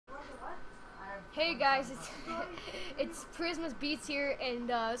Hey guys, it's Prisma's Beats here, and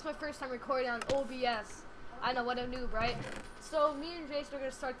it's my first time recording on OBS. I know, what a noob, right? So me and Jayson are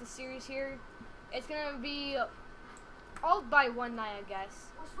gonna start the series here. It's gonna be all by one night, I guess.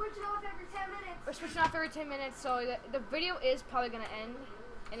 We're switching off every 10 minutes. We're switching off every 10 minutes, so the video is probably gonna end,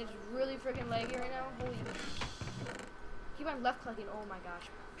 and it's really freaking laggy right now. Holy shit! Keep on left clicking. Oh my gosh.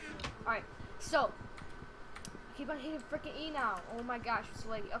 All right, so keep on hitting freaking E now. Oh my gosh, it's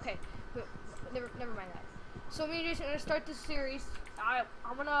laggy. Okay, but never mind that. So me and Jayson are gonna start this series.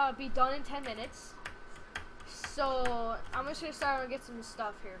 I'm gonna be done in 10 minutes. So I'm just gonna start and get some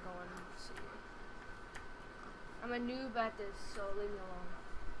stuff here going. Let's see. I'm a noob at this, so leave me alone.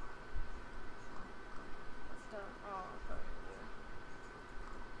 What the? Oh, okay.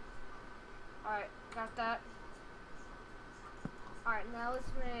 Alright, got that. Alright, now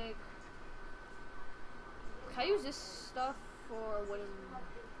let's make. Can I use this stuff for wooden?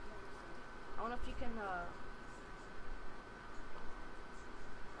 I don't know if you can,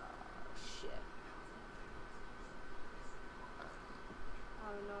 shit.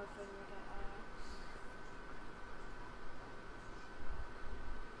 I don't know if I can make an axe.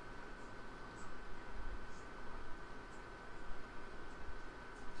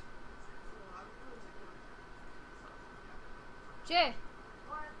 Jay!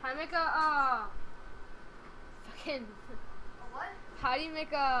 What? How do you make a, fucking. A what? How do you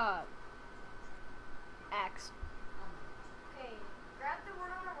make a axe? Okay, grab the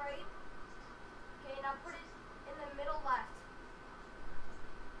word on the right. Okay, now put it in the middle left.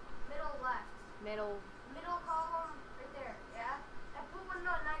 Middle left. Middle column right there, yeah? And put one,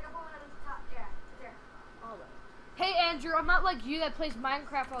 no, now you gotta put one on the top, yeah, right there. All right. Hey Andrew, I'm not like you that plays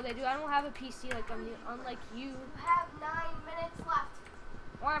Minecraft all day, dude. I don't have a PC like unlike you. You have 9 minutes left.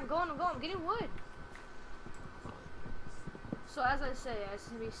 Alright, I'm going, I'm getting wood. So as I say, it's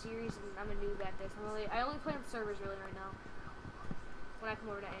gonna be a series, and I'm a noob at this. I only play on servers really right now. When I come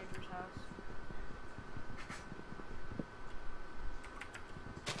over to Andrew's house.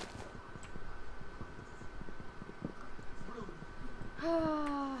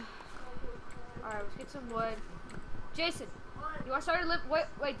 Alright, let's get some wood. Jayson, What? you want to start to live?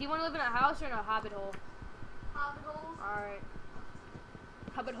 Wait, do you want to live in a house or in a hobbit hole? Hobbit holes. Alright.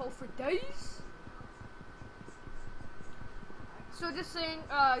 Hobbit hole for days. So just saying,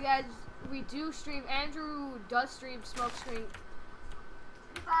 guys, we do stream. Andrew does stream Smokescreen.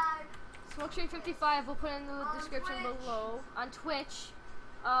 55. Smokescreen 55. We'll put it in the description Twitch. below. On Twitch,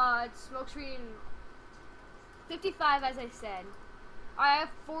 it's Smokescreen 55, as I said. I have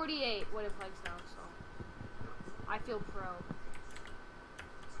 48 wooden planks now, so I feel pro.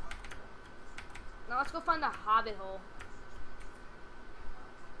 Now let's go find the hobbit hole.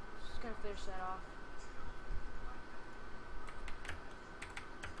 Just gonna finish that off.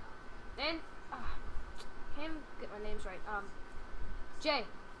 And can't even get my names right. Jay.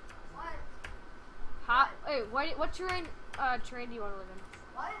 What? Wait, what terrain do you want to live in?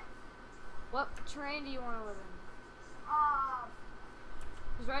 What? What terrain do you want to live in?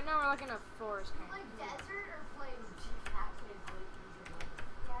 Because right now we're like in a forest kind Like of. desert or flames? Chief Fat plays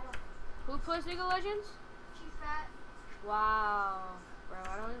Who plays League of Legends? Chief Fat. Wow, bro,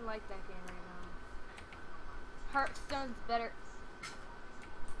 I don't even like that game right now. Hearthstone's better.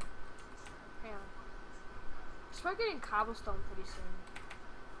 Hang on. Start getting cobblestone pretty soon.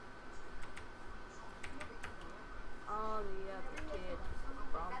 All the other kids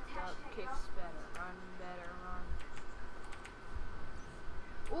bumped up, kicks better, run better, run.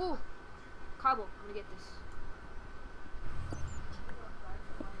 Ooh, cobble. I'm gonna get this.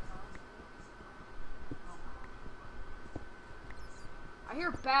 I hear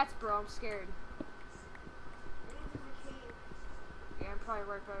bats, bro. I'm scared. Yeah, I'm probably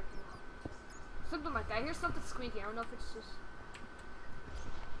right back here. Something like that. I hear something squeaking. I don't know if it's just.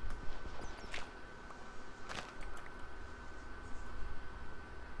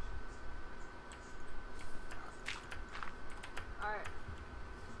 Alright.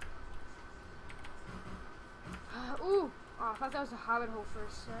 Ooh! Oh, I thought that was a hobbit hole for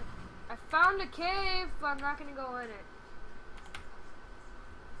a sec. I found a cave, but I'm not gonna go in it.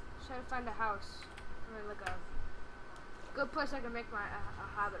 Just trying to find a house. I mean, like a good place I can make my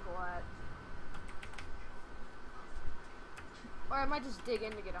a hobbit hole at. Or I might just dig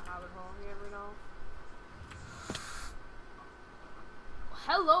in to get a hobbit hole. You never know.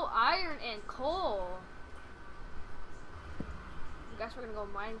 Hello, iron and coal. I guess we're gonna go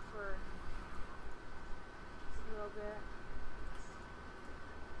mine for a little bit.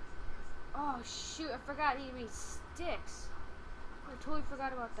 Oh shoot! I forgot he needed sticks. I totally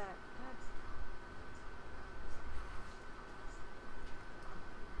forgot about that. God.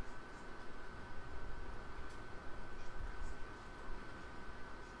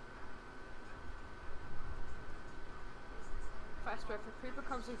 swear, if a creeper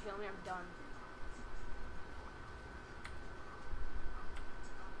comes and kill me, I'm done.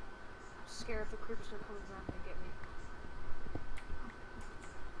 I'm scared if the creeper's gonna come and not gonna get me.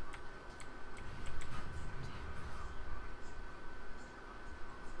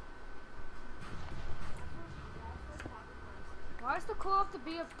 Why does the cool have to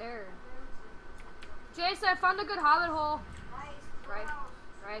be up there? Jayson, I found a good hobbit hole. Nice.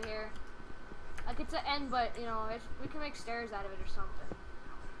 Right here. Like it's an end, but you know, we can make stairs out of it or something.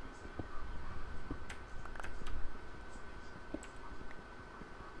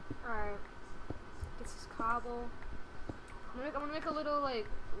 Alright. Get this cobble. I'm gonna make a little like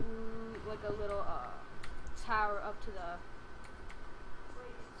a little tower up to the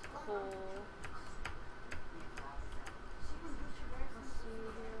coal. Let's see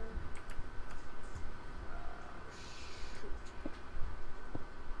here. Shoot.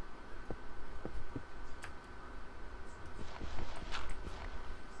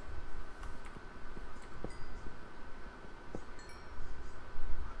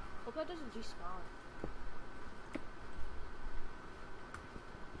 Hope that doesn't despawn.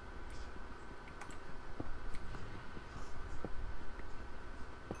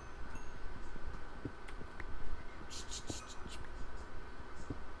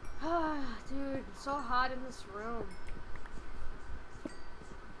 Dude, it's so hot in this room.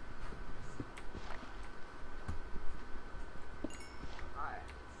 Alright.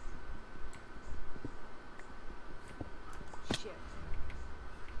 Shit.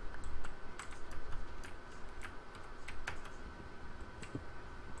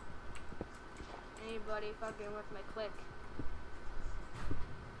 Anybody fucking with my click?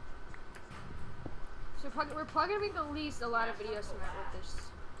 So we're probably gonna make at least a lot of videos tonight with this.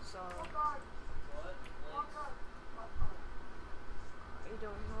 So I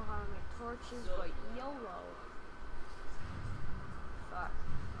don't know how to make torches, but YOLO. Fuck.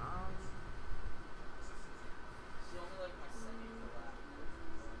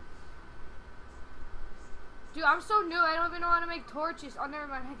 Dude, I'm so new. I don't even know how to make torches. Oh, never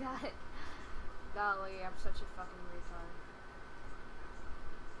mind. I got it. Golly, I'm such a fucking retard.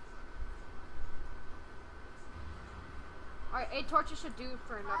 Alright, 8 torches should do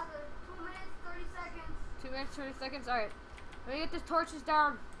for enough. Father, 2 minutes, 30 seconds. 2 minutes, 30 seconds? Alright. Let me get these torches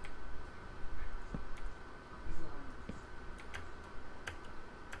down.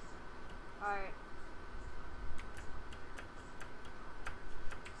 Alright.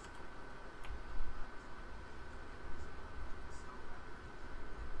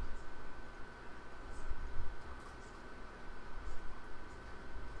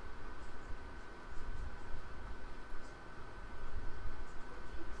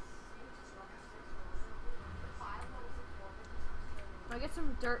 I get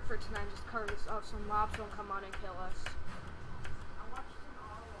some dirt for tonight, just cover this up so mobs don't come on and kill us.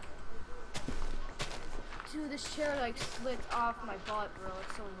 Dude, this chair like slid off my butt, bro.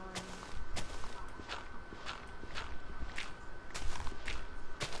 It's so annoying.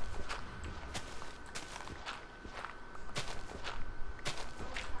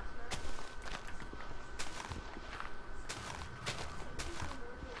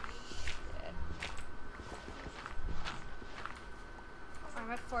 I'm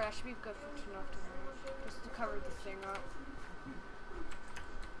at 4. That should be good for enough tonight, just to cover the thing up.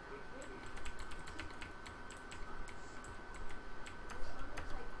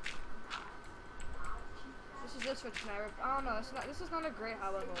 This is just for tonight. I don't know. This is not a great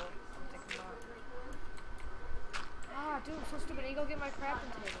hobbit hole. I'm thinking about. Ah, dude, I'm so stupid. I need to go get my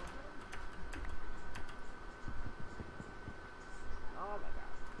crafting table. Oh my god.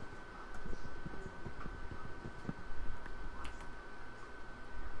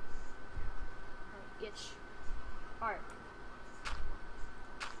 Itch. Alright.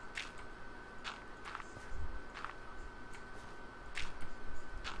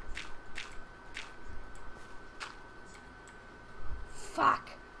 Fuck.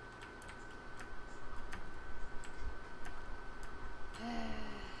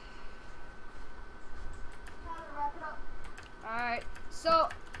 Alright, so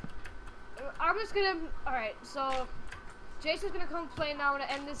I'm just gonna. Alright, so Jayson's gonna come play now. I'm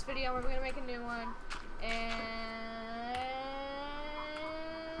gonna end this video. We're gonna make a new one. And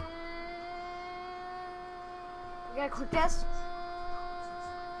we gotta click this.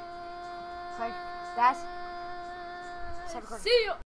 Sorry, that's. See you.